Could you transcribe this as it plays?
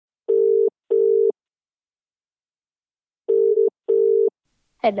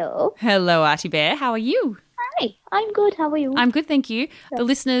Hello. Hello, Archie Bear. How are you? Hi, I'm good. How are you? I'm good, thank you. The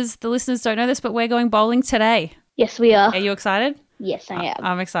listeners don't know this, but we're going bowling today. Yes, we are. Are you excited? Yes, I am.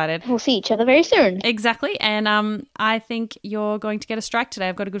 I'm excited. We'll see each other very soon. Exactly. And I think you're going to get a strike today.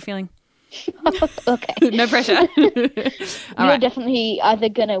 I've got a good feeling. Okay. No pressure. All You're right. definitely either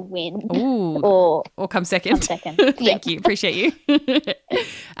gonna win Ooh. or Come second. come second. Thank you. Appreciate you.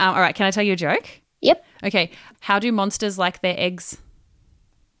 All right. Can I tell you a joke? Yep. Okay. How do monsters like their eggs?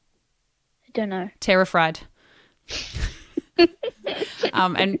 I don't know. Terror-fried.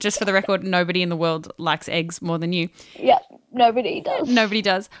 And just for the record, nobody in the world likes eggs more than you. Yep. Nobody does. Nobody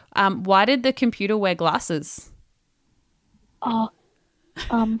does. Why did the computer wear glasses? Oh.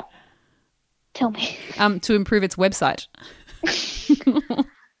 Tell me. To improve its website.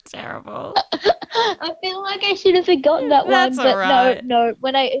 Terrible. I feel like I should have forgotten that That's one, but all right. no.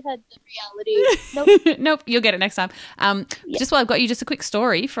 When I had the reality, nope. Nope, you'll get it next time. Just while I've got you, just a quick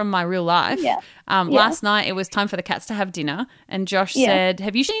story from my real life. Yeah. Last night it was time for the cats to have dinner, and Josh Yeah. said,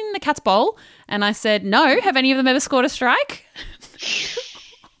 "Have you seen the cats bowl?" And I said, "No. Have any of them ever scored a strike?"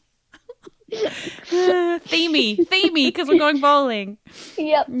 Themey, because we're going bowling.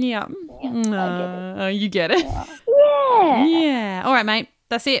 Yep. Yeah. I You get it. Yeah. Yeah. All right, mate.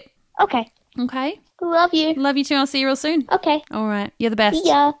 That's it. Okay. Okay. Love you. Love you too. I'll see you real soon. Okay. All right. You're the best. See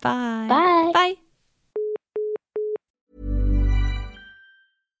ya. Bye. Bye. Bye.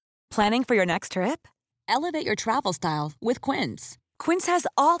 Planning for your next trip? Elevate your travel style with Quince. Quince has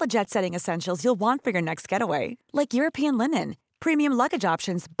all the jet-setting essentials you'll want for your next getaway, like European linen, premium luggage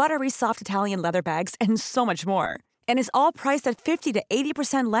options, buttery soft Italian leather bags, and so much more. And is all priced at 50 to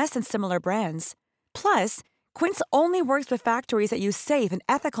 80% less than similar brands. Plus, Quince only works with factories that use safe and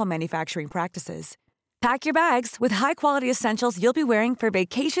ethical manufacturing practices. Pack your bags with high-quality essentials you'll be wearing for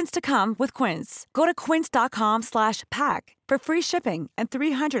vacations to come with Quince. Go to quince.com/pack for free shipping and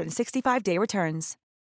 365-day returns.